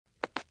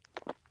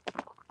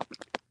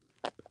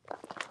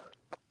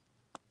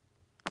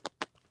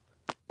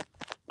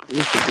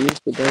It's a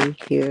beautiful day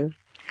here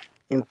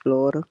in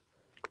Florida,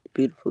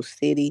 beautiful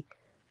city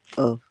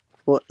of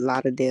Fort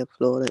Lauderdale,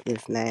 Florida.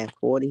 It's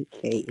 9:40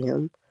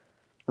 a.m.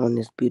 on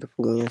this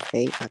beautiful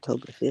Wednesday,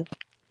 October the 5th.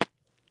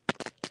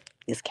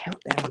 It's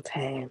countdown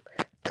time.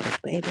 Cause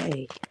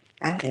baby,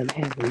 I am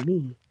having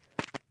me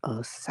a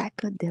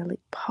psychedelic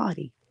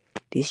party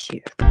this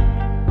year.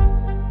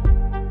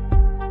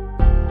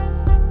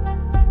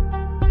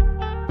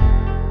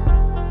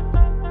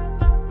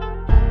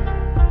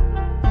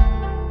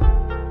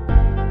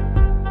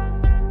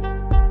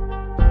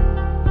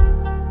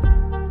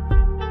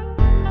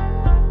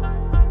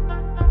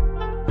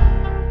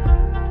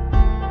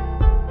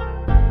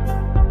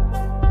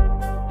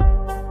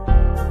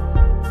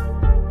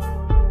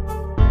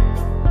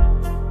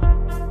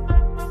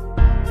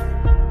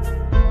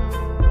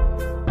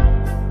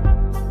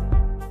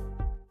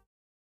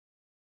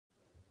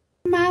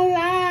 My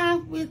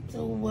life with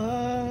the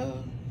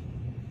world,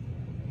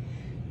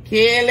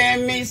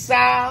 killing me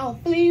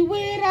softly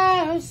with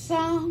our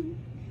song,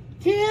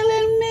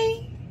 killing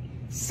me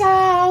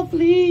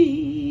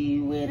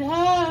softly with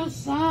her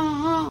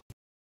song.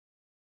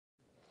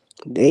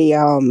 They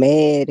all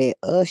mad at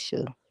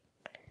Usher.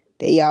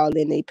 They all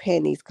in their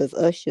panties because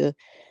Usher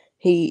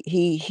He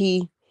he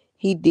he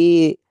he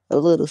did a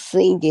little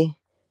singing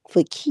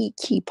for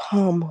Kiki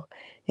Palmer,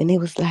 and it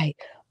was like,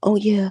 oh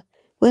yeah,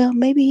 well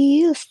maybe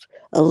he is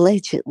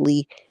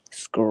allegedly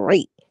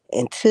straight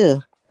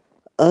until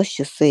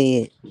Usher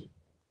said,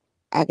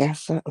 "I got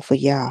something for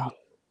y'all.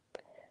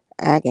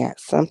 I got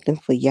something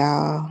for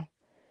y'all.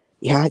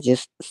 Y'all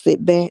just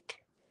sit back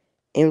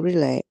and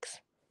relax,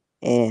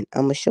 and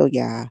I'm gonna show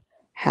y'all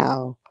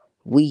how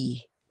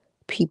we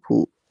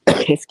people,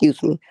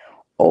 excuse me,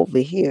 over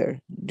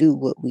here do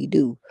what we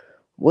do.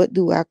 What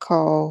do I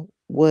call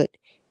what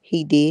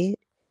he did?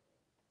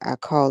 I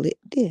call it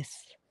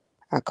this.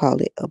 I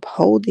call it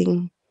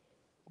upholding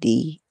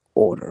the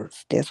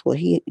orders. That's what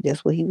he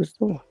was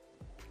doing.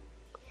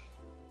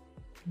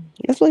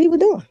 That's what he was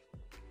doing.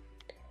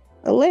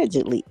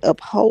 Allegedly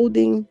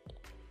upholding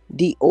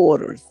the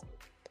orders.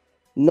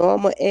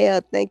 Norma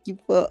L, thank you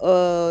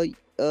for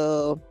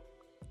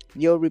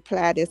your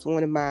reply. That's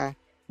one of my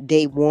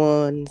day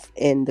ones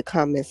in the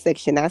comment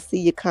section. I see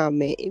your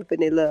comment.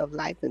 Infinite love,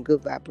 life, and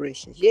good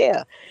vibrations.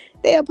 Yeah,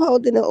 they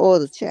upholding the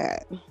order,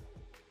 child.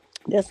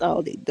 That's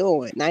all they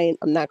doing. I'm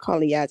not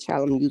calling y'all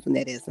child. I'm using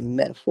that as a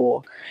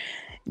metaphor.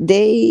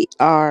 They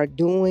are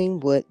doing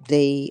what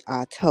they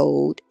are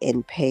told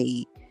and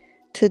paid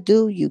to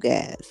do, you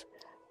guys.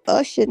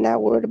 Usher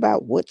not worried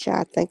about what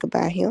y'all think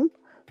about him.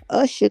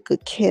 Usher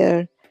could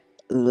care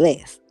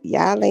less.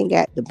 Y'all ain't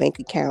got the bank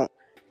account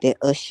that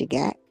Usher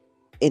got.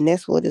 And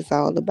that's what it's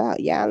all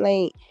about. Y'all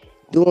ain't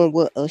doing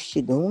what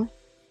Usher doing.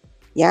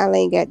 Y'all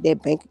ain't got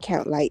that bank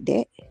account like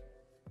that.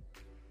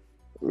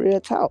 Real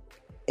talk.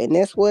 And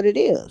that's what it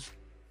is.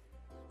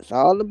 It's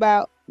all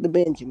about the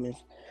Benjamins.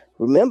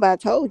 Remember, I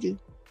told you.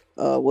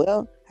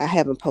 Well, I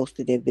haven't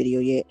posted that video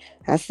yet.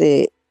 I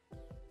said,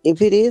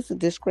 if it is a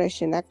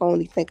discretion, I can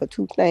only think of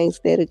two things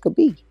that it could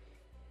be: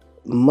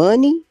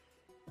 money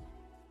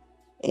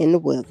and the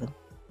weather.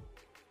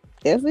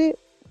 That's it.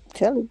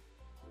 Tell him.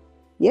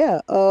 Yeah.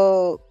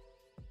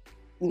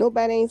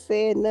 Nobody ain't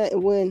said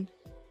nothing when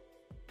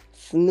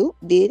Snoop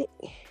did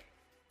it.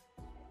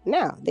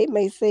 Now they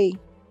may say,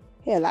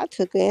 "Hell, I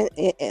took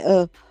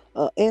an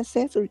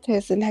ancestry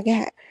test and I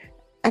got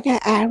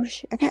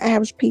Irish. I got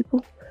Irish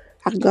people.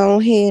 I can go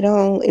ahead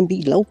on and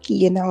be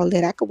Loki and all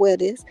that. I could wear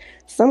this.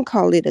 Some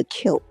call it a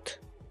kilt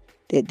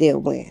that they're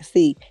wearing.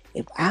 See,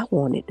 if I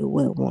wanted to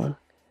wear one,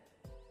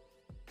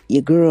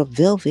 your girl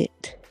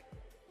Velvet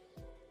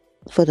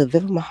for the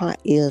Velvet My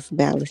Heart is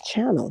Balance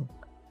channel,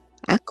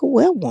 I could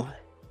wear one.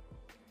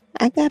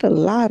 I got a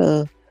lot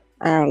of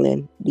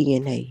Ireland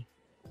DNA.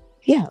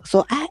 Yeah,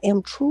 so I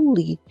am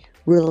truly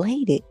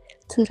related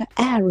to the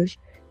Irish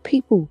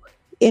people,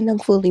 and I'm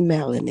fully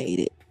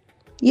melanated.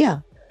 Yeah,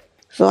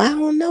 so I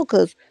don't know,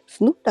 because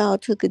Snoop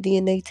Dogg took a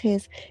DNA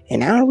test,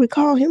 and I don't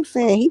recall him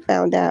saying he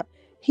found out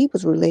he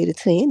was related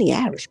to any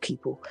Irish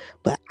people.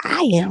 But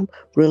I am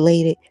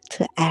related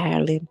to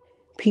Ireland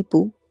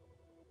people.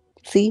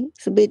 See,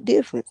 it's a bit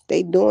different.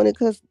 They doing it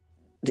because,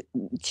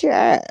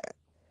 child,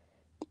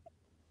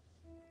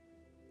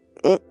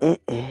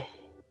 mm-mm-mm.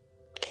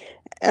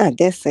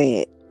 That's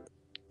sad.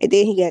 And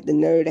then he got the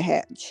nerve to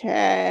have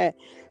child.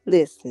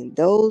 Listen,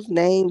 those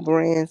name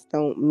brands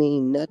don't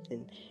mean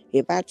nothing.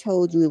 If I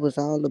told you it was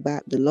all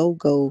about the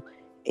logo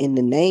and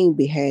the name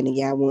behind it,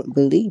 y'all wouldn't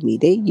believe me.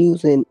 They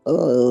using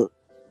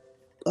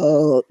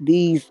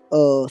these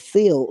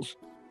seals.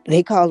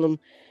 They call them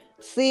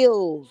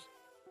seals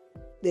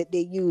that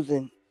they're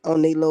using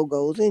on their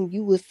logos, and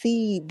you will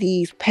see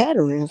these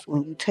patterns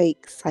when you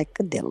take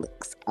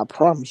psychedelics. I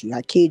promise you.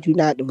 I kid you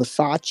not. The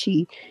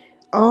Versace,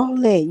 all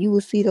that, you will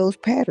see those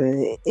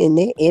patterns, and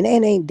that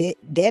ain't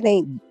that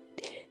ain't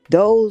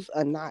those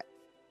are not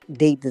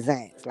they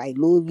designs like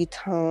Louis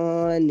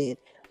Vuitton and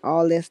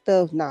all that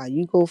stuff. Nah,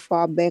 you go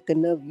far back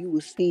enough, you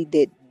will see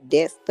that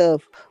that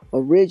stuff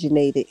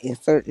originated in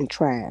certain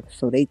tribes.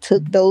 So they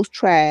took those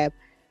tribes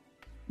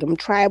them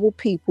tribal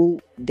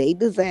people, they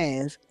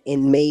designs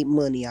and made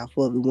money off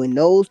of it. When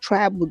those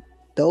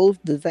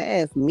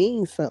designs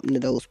mean something to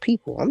those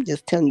people. I'm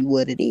just telling you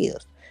what it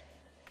is.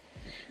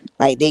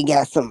 Like they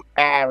got some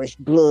Irish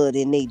blood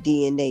in their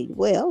DNA.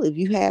 Well, if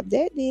you have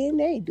that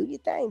DNA, do your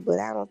thing. But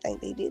I don't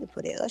think they did it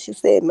for that. Usher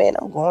said, "Man,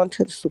 I'm going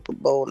to the Super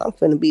Bowl. I'm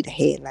finna be the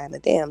headliner.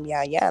 Damn,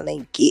 y'all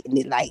ain't getting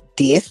it like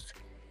this.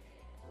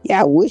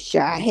 Y'all wish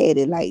y'all had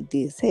it like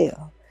this.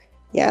 Hell,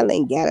 y'all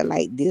ain't got it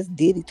like this.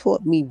 Diddy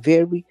taught me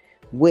very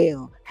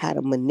well how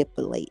to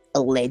manipulate,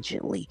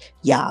 allegedly,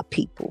 y'all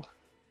people.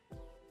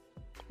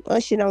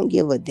 Usher don't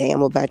give a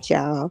damn about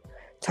y'all.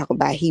 Talking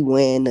about he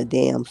wearing a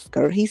damn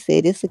skirt. He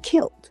said it's a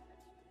kilt.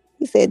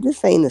 He said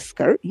this ain't a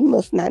skirt. You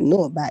must not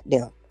know about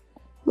them.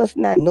 Must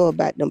not know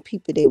about them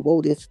people that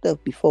wore this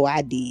stuff before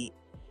I did.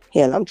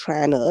 Hell, I'm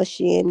trying to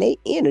usher in their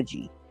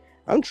energy.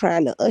 I'm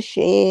trying to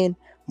usher in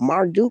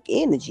Marduk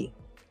energy.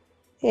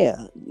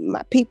 Yeah,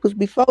 my peoples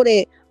before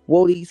that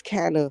wore these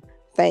kind of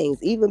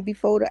things. Even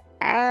before the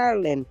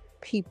Ireland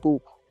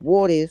people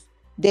wore this,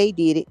 they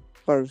did it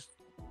first.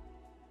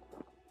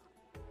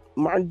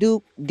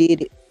 Marduk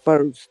did it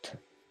first.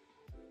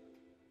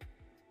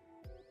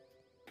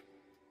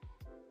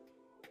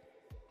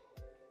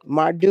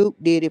 Marduk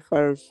did it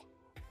first.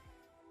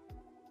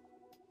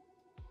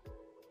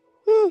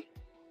 Hmm.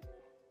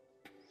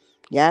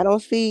 Y'all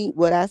don't see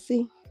what I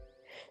see.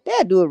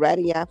 They'll do it right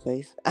in your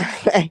face.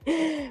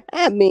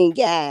 I mean,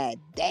 god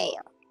damn,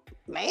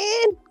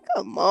 man.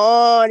 Come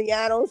on.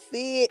 Y'all don't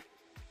see it.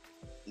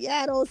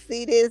 Y'all don't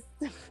see this.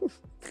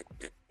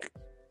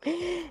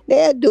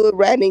 They'll do it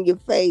right in your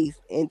face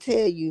and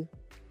tell you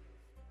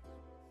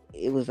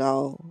it was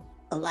all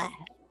a lie.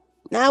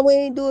 Now we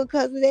ain't do it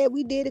because of that.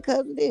 We did it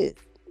because of this.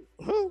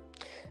 Hmm.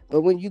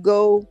 But when you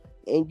go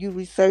and you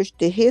research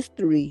the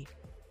history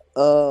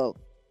of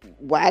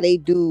why they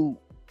do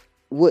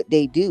what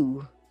they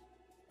do,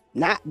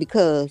 not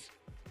because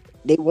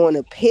they want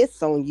to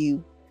piss on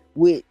you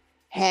with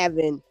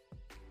having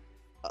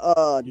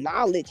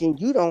knowledge and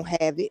you don't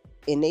have it,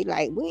 and they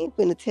like, we ain't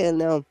finna tell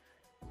them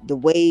the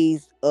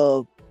ways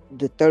of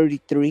the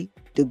 33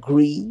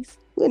 degrees.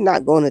 We're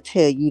not gonna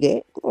tell you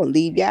that. We're gonna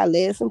leave y'all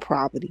legs some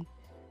property.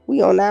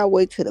 We on our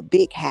way to the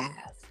big highs.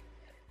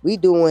 We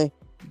doing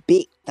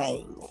big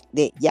things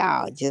that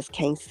y'all just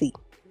can't see.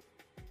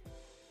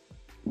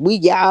 We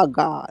y'all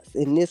gods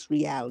in this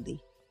reality.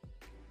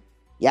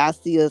 Y'all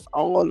see us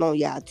all on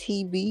y'all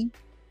TV.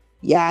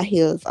 Y'all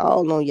hear us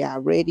all on y'all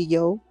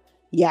radio.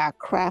 Y'all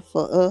cry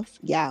for us.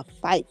 Y'all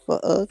fight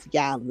for us.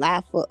 Y'all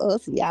lie for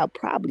us. Y'all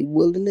probably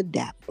willing to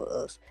die for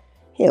us.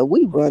 Hell,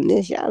 we run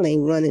this. Y'all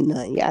ain't running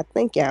nothing. Y'all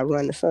think y'all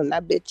running something. I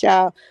bet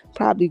y'all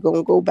probably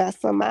gonna go buy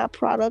some of our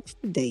products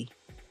today.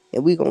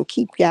 And we gonna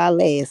keep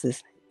y'all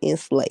asses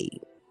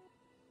enslaved.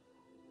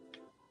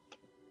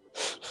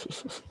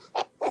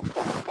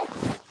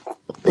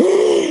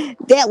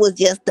 That was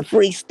just the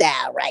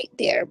freestyle right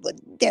there, but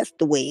that's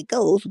the way it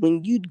goes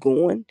when you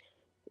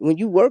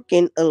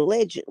working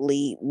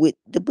allegedly with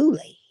the boule.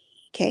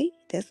 Okay,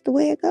 that's the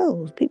way it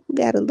goes. People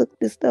gotta look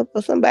this stuff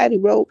up. Somebody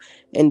wrote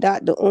in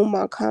Dr.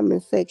 Umar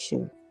comment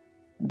section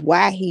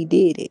why he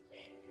did it.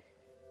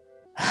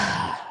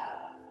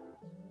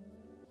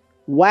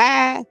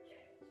 Why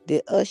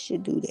did Usher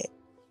do that?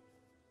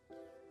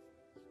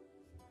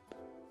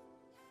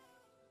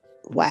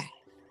 Why?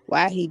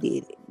 Why he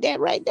did it?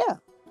 That right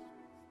there,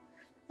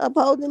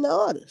 upholding the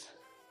orders.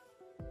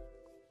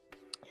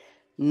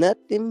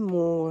 Nothing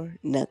more,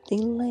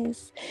 nothing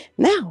less.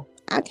 Now,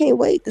 I can't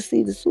wait to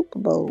see the Super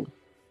Bowl.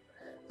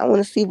 I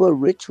want to see what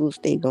rituals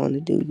they gonna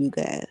do, you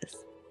guys.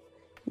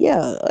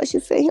 Yeah, Usher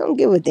said he don't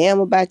give a damn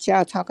about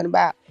y'all talking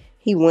about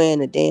he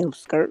wearing a damn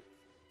skirt.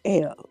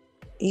 Hell,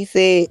 he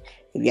said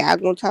if y'all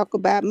gonna talk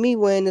about me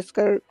wearing a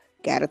skirt,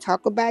 gotta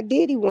talk about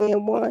Diddy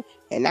wearing one,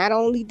 and not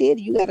only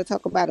Diddy, you gotta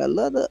talk about a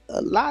lot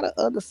of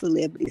other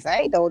celebrities.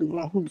 I ain't the only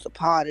one who's a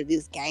part of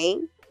this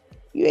game.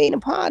 You ain't a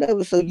part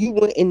of it, so you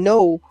wouldn't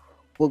know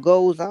what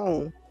goes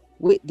on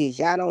with this.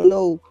 Y'all don't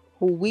know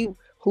who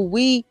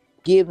we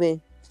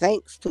giving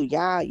thanks to.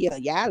 Y'all, yeah,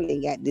 y'all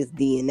ain't got this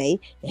DNA,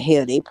 and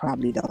hell, they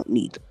probably don't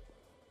need it.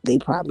 They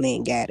probably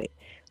ain't got it.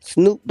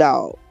 Snoop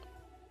Dogg,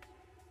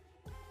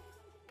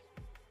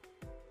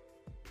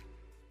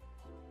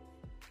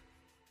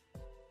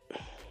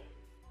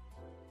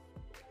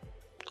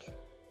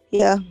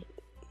 yeah,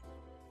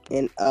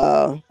 and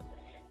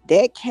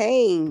that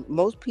cane.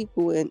 Most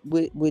people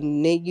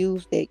when they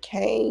use that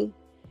cane,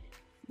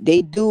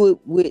 they do it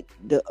with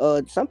the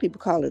some people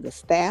call it a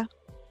staff,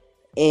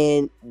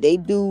 and they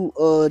do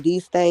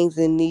these things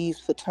in these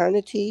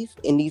fraternities,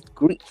 in these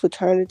Greek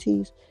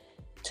fraternities,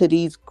 to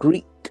these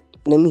Greek.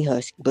 Let me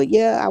hush. But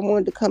yeah, I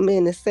wanted to come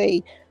in and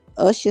say,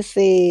 Usher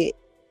said,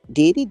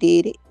 Diddy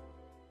did it,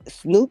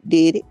 Snoop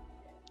did it.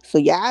 So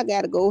y'all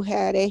gotta go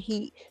have that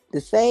heat,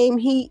 the same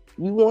heat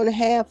you want to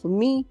have for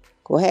me.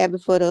 Go have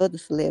it for the other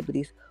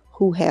celebrities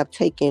who have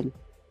taken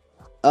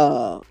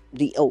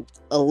the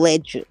oath,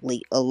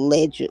 allegedly.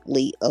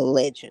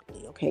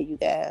 Okay, you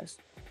guys.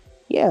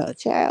 Yeah,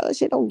 child,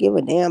 she don't give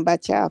a damn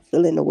about y'all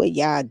feeling the way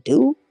y'all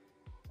do.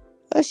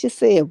 Usher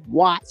said,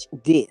 watch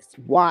this.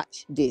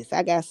 Watch this.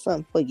 I got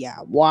something for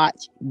y'all.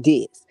 Watch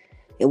this.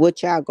 And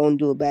what y'all gonna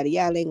do about it?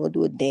 Y'all ain't gonna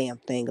do a damn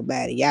thing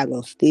about it. Y'all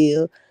gonna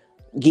still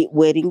get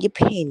wet in your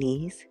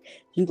pennies.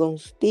 You gonna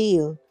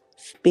still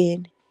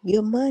spend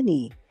your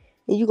money.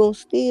 And you gonna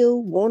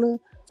still wanna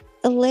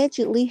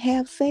allegedly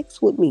have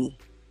sex with me.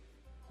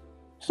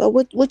 So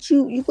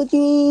you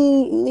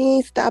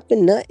ain't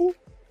stopping nothing.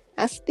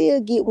 I still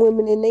get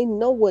women and they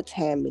know what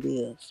time it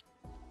is.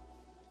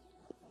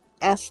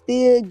 I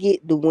still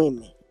get the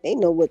women. They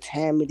know what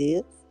time it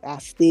is. I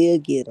still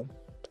get them.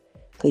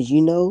 Because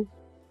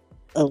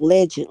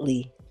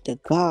allegedly, the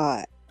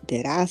God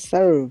that I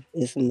serve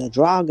is an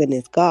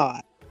androgynous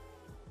God.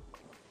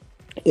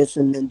 It's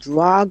an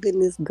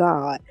androgynous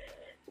God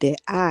that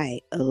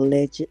I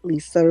allegedly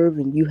serve,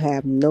 and you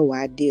have no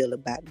idea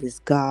about this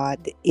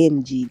God, the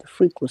energy, the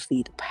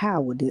frequency, the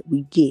power that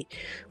we get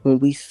when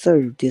we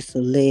serve this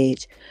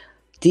alleged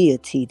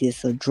deity,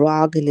 this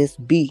androgynous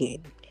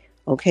being.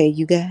 Okay,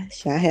 you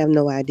guys, y'all have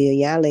no idea.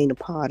 Y'all ain't a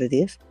part of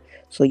this.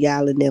 So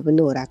y'all will never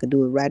know it. I could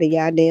do it right in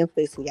y'all damn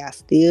face, and y'all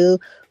still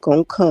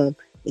gonna come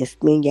and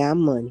spend y'all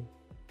money.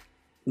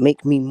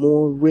 Make me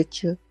more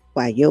richer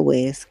while your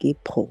ass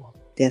get poor.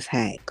 That's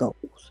how it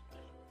goes.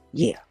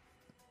 Yeah.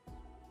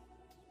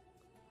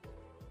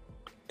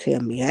 Tell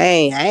me I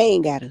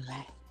ain't gotta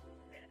lie.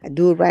 I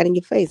do it right in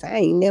your face. I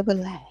ain't never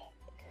lied.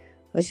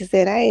 But she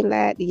said I ain't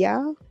lied to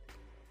y'all.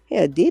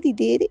 Hell, Diddy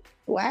did it.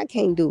 Why I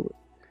can't do it?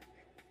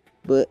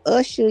 But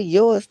Usher,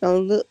 yours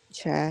don't look,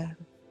 child.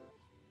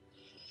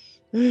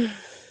 I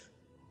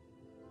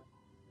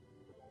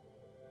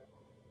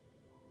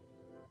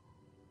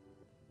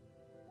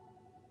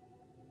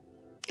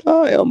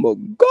am a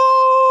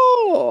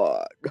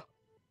God.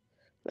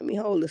 Let me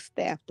hold the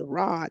staff, the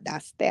rod, thy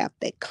staff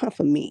that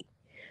comfort me.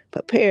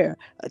 Prepare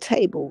a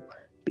table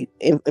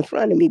in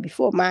front of me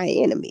before my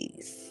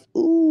enemies.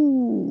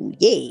 Ooh,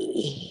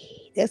 yeah.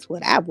 That's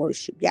what I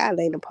worship. Y'all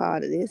ain't a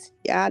part of this.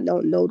 Y'all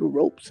don't know the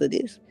ropes of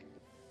this.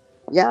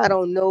 Y'all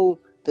don't know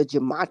the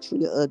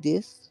gematria of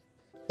this.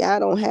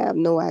 Y'all don't have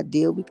no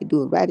idea. We could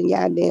do it right in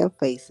y'all damn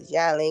faces.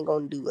 Y'all ain't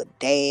gonna do a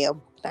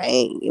damn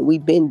thing. And we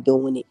been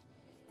doing it.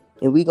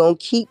 And we gonna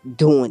keep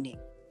doing it.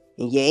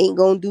 And you ain't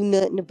gonna do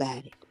nothing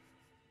about it.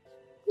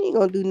 You ain't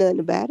gonna do nothing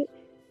about it.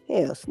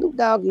 Hell, Snoop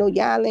Dogg know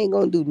y'all ain't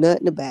gonna do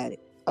nothing about it.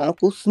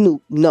 Uncle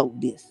Snoop know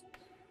this.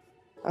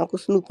 Uncle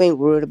Snoop ain't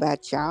worried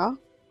about y'all.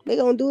 They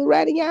gonna do it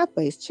right in y'all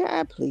face.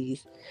 Child,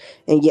 please.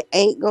 And you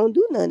ain't gonna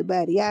do nothing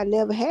about it. Y'all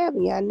never have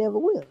and y'all never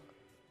will.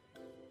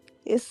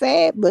 It's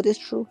sad, but it's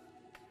true.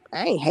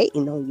 I ain't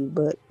hating on you,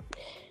 but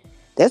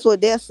that's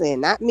what they're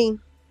saying, not me.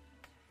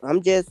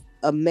 I'm just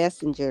a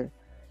messenger.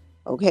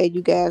 Okay,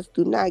 you guys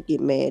do not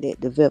get mad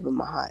at the Velvet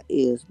My Heart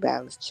is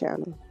Balance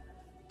channel.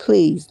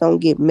 Please don't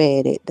get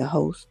mad at the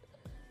host.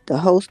 The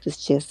host is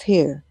just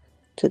here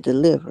to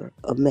deliver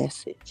a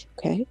message,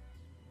 okay?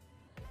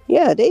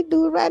 Yeah, they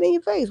do it right in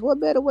your face. What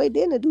better way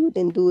than to do it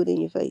than do it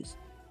in your face?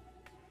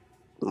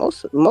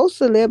 Most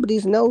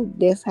celebrities know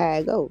that's how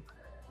it go.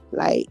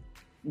 Like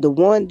the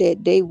one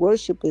that they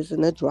worship is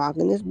an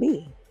androgynous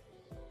being.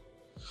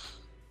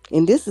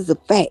 And this is a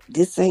fact.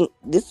 This ain't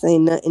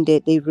nothing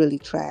that they really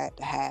tried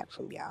to hide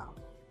from y'all.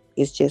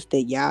 It's just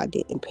that y'all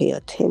didn't pay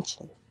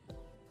attention.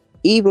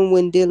 Even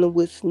when dealing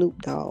with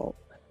Snoop Dogg,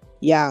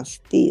 y'all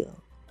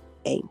still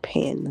ain't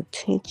paying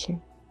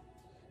attention.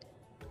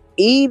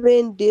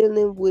 Even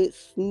dealing with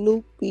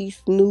Snoop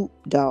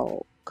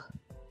Dogg.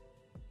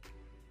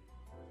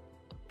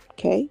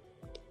 Okay?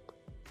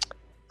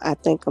 I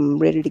think I'm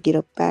ready to get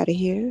up out of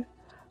here.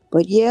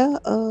 But yeah,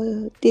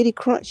 Diddy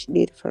Crunch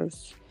did it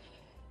first.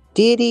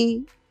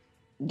 Diddy,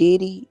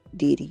 Diddy.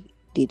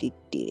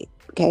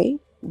 Okay?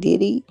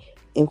 Diddy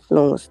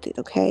influenced it,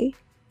 okay?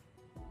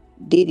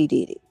 Diddy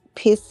did it.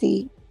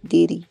 Pissy,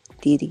 Diddy.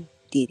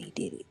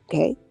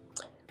 Okay?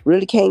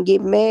 Really can't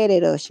get mad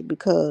at Usher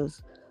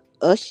because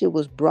Usher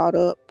was brought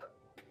up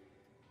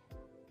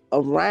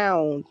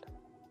around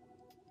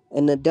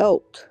an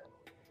adult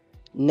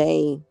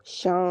named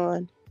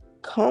Sean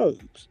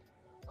Combs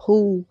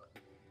who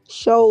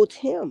showed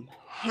him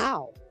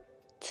how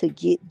to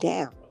get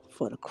down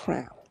for the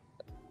crown.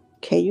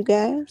 Okay, you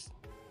guys?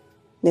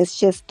 That's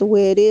just the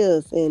way it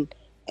is. And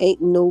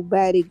ain't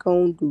nobody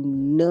gonna do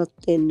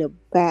nothing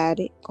about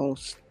it. Gonna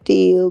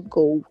still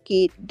go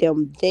get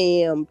them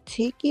damn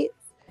tickets.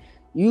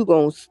 You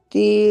gonna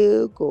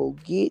still go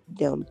get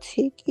them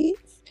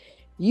tickets.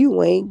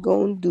 You ain't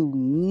gonna do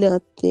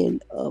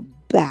nothing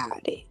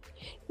about it.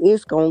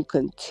 It's gonna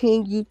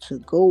continue to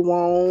go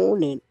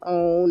on and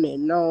on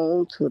and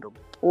on to the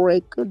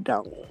break of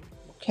dawn.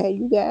 Okay,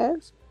 you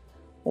guys?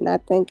 And I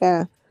think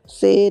I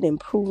said and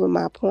proven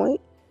my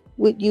point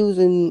with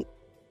using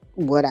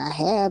what I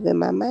have in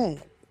my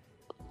mind.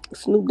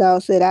 Snoop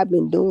Dogg said I've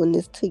been doing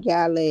this to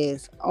y'all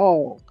ass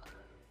all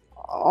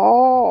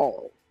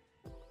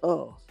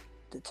of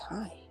the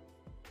time.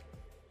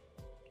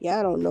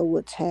 Y'all don't know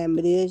what time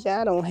it is.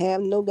 Y'all don't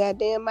have no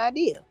goddamn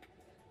idea.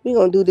 We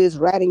gonna do this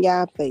right in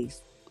y'all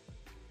face.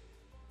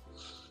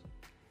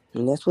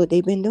 And that's what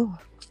they've been doing.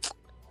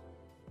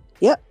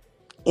 Yep.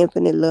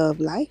 Infinite Love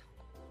Life,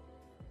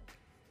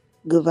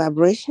 Good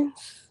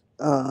Vibrations.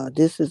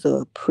 This is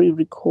a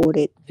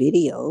pre-recorded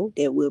video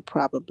that will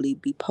probably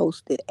be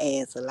posted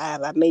as a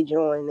live. I may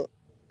join it.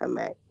 I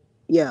might.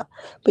 Yeah.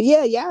 But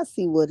yeah, y'all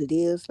see what it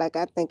is. Like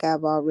I think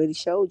I've already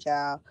showed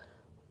y'all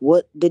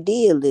what the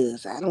deal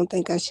is. I don't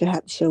think I should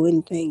have to show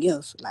anything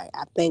else. Like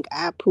I think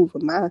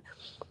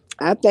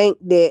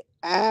that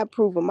I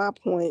approve of my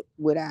point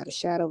without a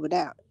shadow of a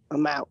doubt.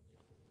 I'm out.